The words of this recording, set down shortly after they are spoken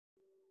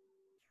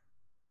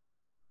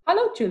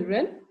Hello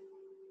children,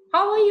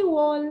 how are you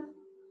all?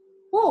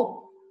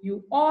 Hope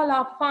you all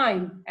are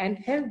fine and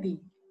healthy.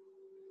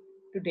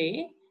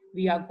 Today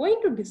we are going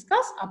to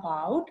discuss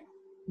about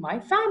my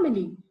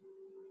family.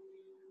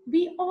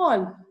 We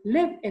all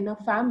live in a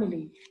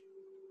family.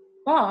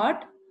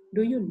 But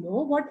do you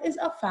know what is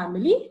a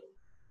family?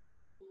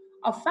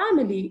 A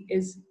family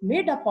is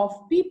made up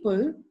of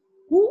people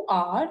who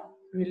are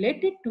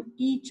related to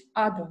each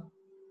other.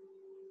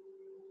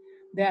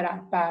 There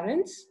are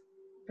parents,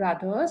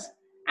 brothers,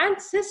 and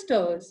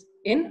sisters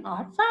in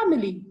our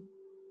family.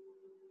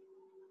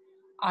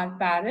 Our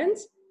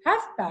parents have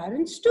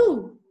parents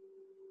too.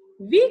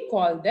 We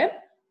call them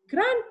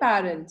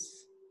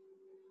grandparents.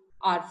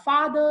 Our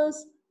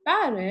father's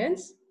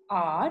parents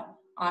are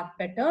our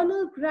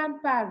paternal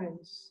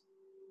grandparents.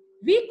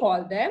 We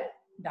call them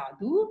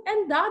Dadu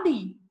and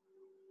Dadi.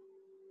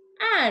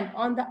 And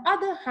on the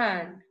other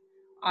hand,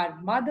 our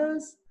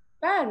mother's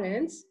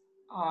parents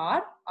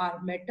are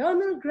our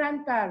maternal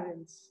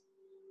grandparents.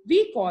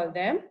 We call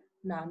them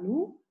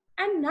Nanu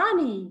and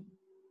Nani.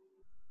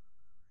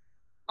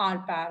 Our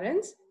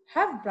parents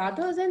have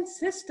brothers and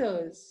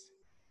sisters.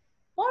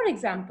 For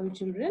example,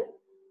 children,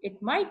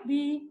 it might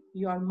be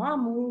your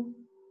mamu,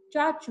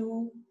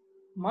 chachu,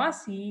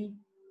 masi,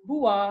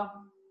 bua.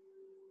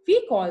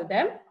 We call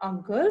them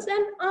uncles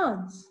and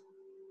aunts.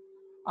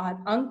 Our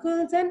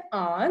uncles and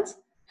aunts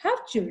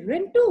have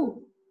children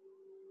too.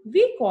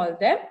 We call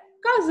them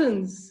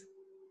cousins.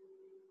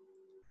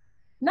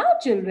 Now,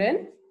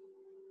 children,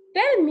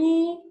 tell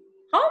me,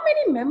 how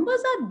many members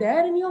are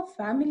there in your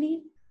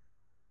family?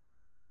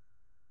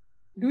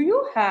 Do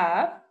you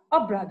have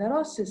a brother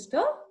or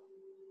sister?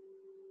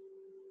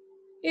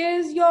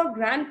 Is your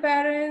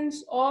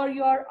grandparents or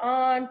your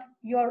aunt,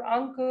 your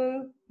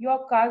uncle,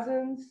 your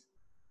cousins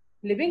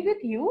living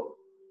with you?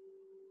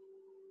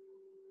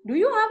 Do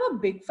you have a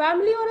big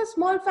family or a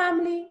small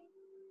family?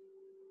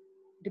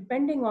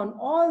 Depending on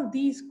all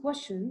these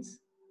questions,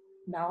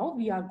 now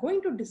we are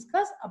going to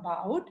discuss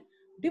about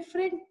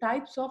different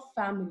types of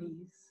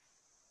families,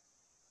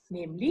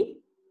 namely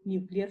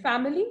nuclear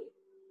family,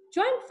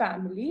 joint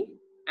family,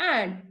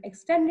 and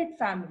extended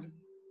family.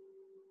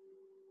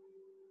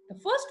 The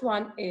first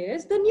one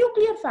is the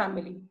nuclear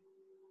family.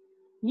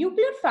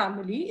 Nuclear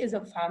family is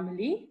a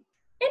family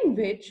in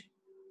which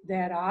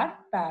there are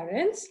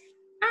parents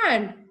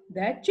and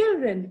their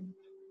children.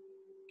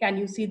 Can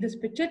you see this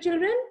picture,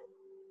 children?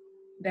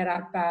 There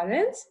are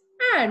parents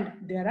and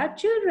there are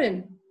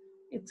children.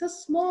 It's a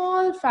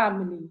small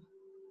family.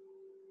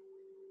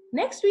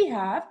 Next we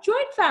have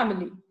joint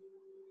family.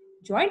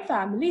 Joint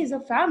family is a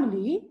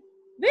family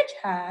which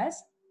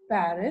has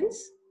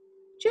parents,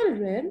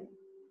 children,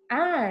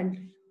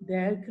 and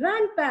their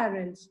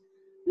grandparents.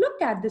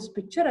 Look at this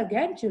picture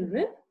again,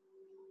 children.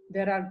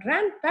 There are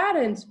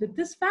grandparents with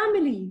this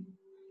family.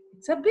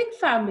 It's a big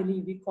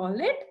family. We call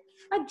it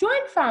a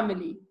joint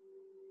family.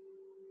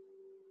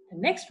 The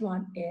next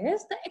one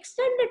is the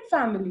extended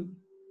family.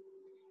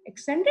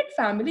 Extended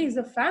family is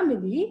a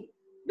family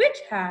which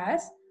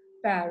has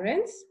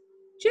parents,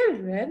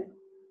 children,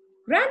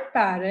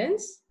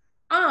 grandparents,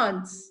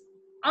 aunts,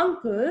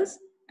 uncles,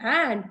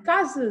 and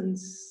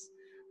cousins.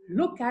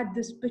 Look at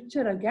this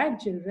picture again,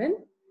 children.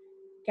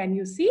 Can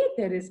you see?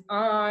 There is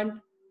aunt,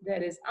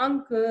 there is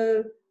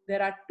uncle,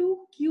 there are two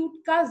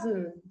cute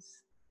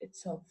cousins.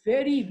 It's a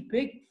very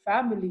big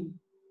family.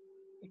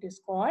 It is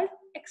called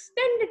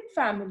extended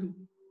family.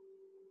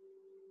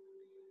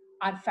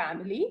 Our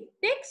family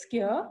takes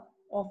care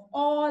of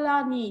all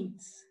our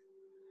needs.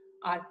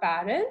 Our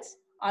parents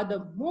are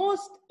the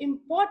most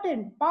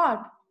important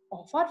part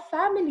of our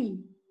family.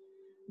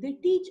 They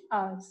teach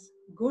us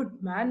good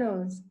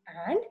manners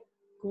and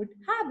good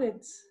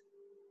habits.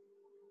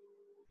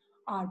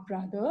 Our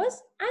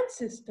brothers and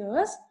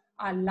sisters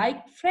are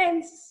like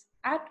friends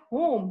at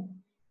home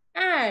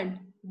and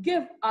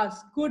give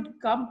us good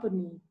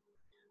company.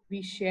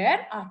 We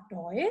share our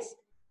toys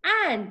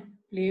and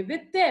play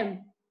with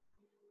them.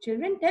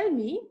 Children, tell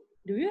me,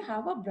 do you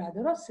have a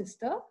brother or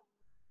sister?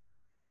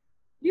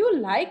 Do you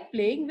like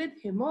playing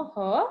with him or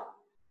her?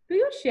 Do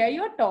you share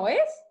your toys?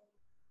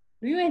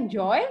 Do you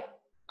enjoy?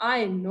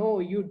 I know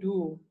you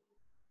do.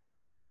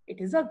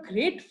 It is a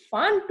great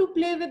fun to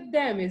play with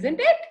them, isn't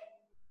it?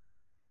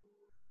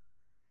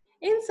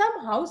 In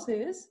some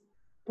houses,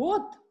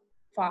 both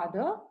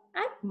father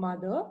and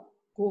mother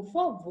go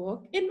for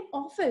work in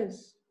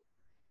office.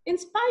 In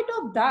spite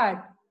of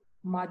that,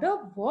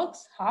 mother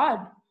works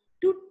hard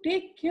to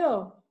take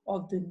care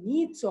of the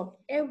needs of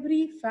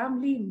every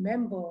family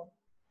member.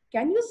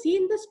 Can you see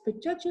in this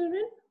picture,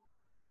 children?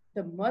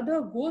 The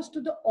mother goes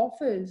to the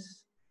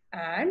office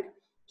and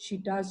she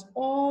does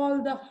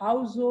all the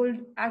household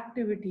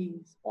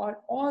activities or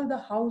all the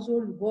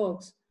household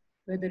works,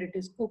 whether it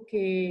is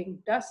cooking,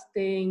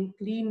 dusting,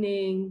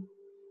 cleaning,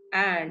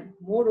 and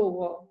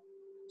moreover,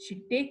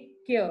 she takes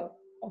care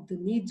of the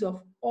needs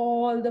of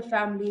all the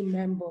family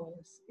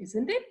members,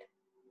 isn't it?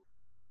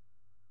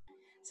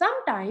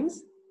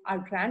 Sometimes our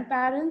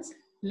grandparents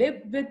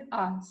live with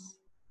us.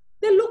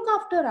 They look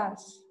after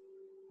us.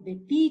 They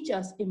teach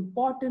us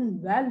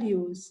important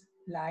values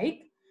like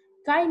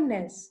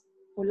kindness,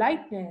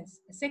 politeness,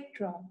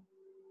 etc.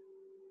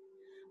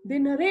 They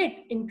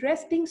narrate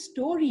interesting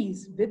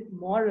stories with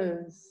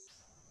morals.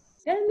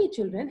 Tell me,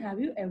 children, have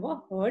you ever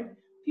heard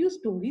few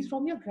stories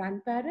from your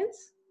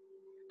grandparents?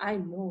 I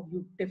know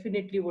you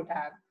definitely would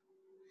have.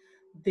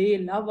 They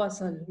love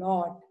us a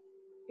lot,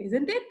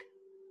 isn't it?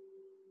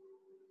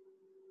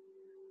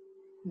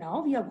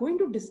 Now we are going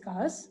to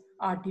discuss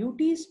our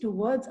duties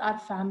towards our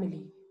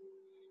family.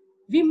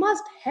 We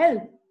must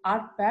help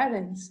our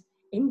parents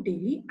in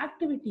daily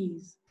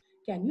activities.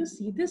 Can you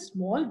see this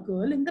small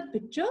girl in the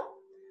picture?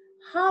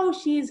 How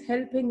she is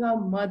helping her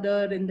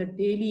mother in the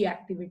daily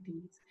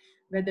activities,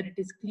 whether it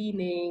is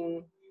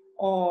cleaning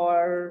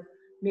or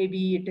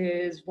maybe it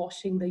is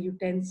washing the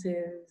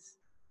utensils.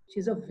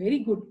 She's a very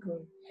good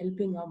girl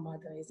helping her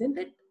mother, isn't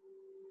it?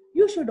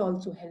 You should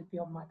also help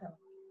your mother.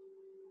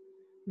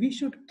 We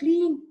should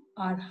clean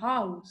our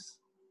house.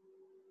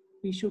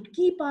 We should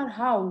keep our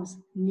house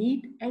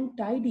neat and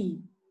tidy.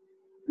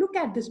 Look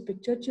at this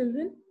picture,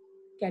 children.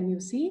 Can you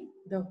see?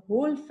 The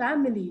whole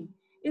family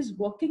is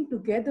working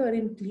together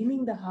in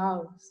cleaning the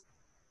house.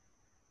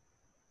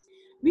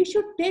 We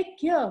should take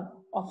care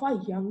of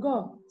our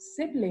younger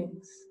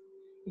siblings.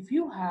 If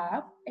you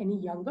have any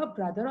younger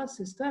brother or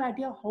sister at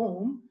your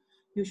home,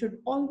 you should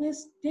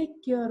always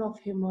take care of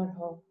him or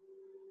her.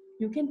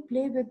 You can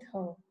play with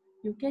her.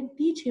 You can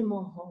teach him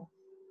or her.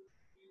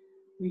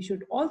 We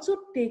should also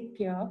take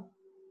care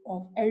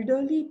of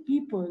elderly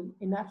people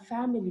in our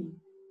family,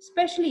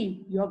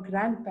 especially your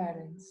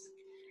grandparents.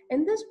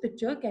 In this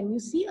picture, can you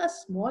see a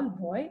small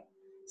boy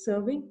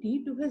serving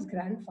tea to his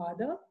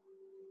grandfather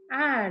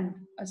and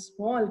a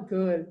small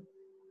girl?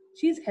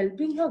 She's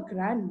helping her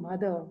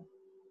grandmother.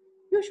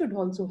 You should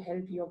also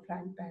help your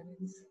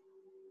grandparents.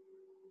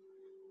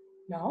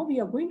 Now we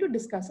are going to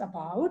discuss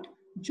about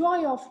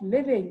joy of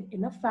living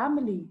in a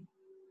family.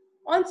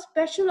 On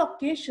special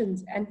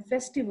occasions and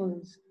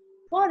festivals,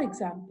 for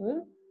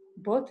example,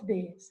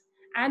 birthdays,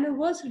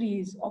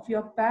 anniversaries of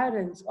your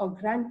parents or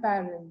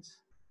grandparents,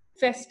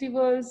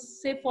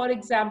 festivals, say for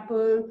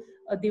example,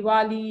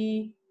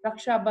 Diwali,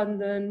 Raksha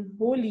Bandhan,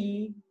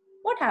 Holi,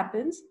 what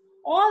happens?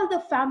 All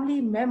the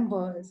family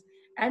members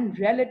and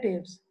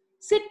relatives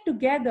sit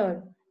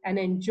together and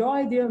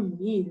enjoy their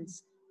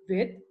meals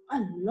with a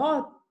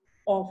lot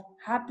of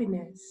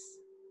happiness.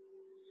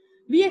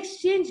 We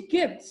exchange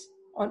gifts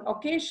on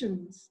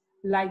occasions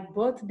like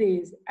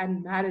birthdays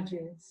and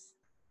marriages.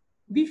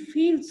 We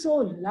feel so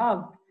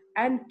loved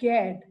and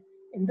cared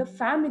in the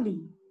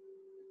family.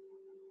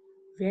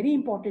 Very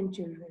important,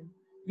 children.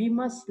 We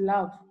must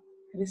love,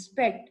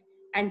 respect,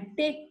 and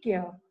take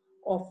care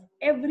of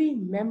every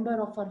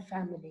member of our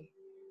family,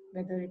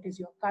 whether it is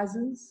your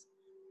cousins,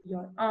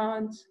 your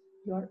aunts,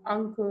 your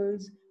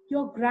uncles,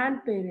 your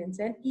grandparents,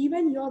 and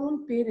even your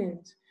own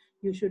parents.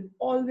 You should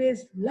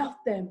always love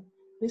them,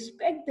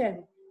 respect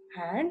them,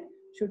 and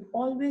should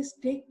always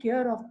take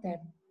care of them.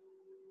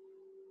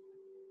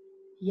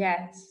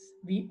 Yes,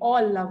 we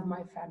all love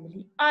my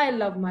family. I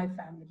love my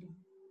family.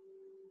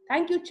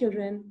 Thank you,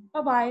 children.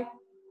 Bye bye.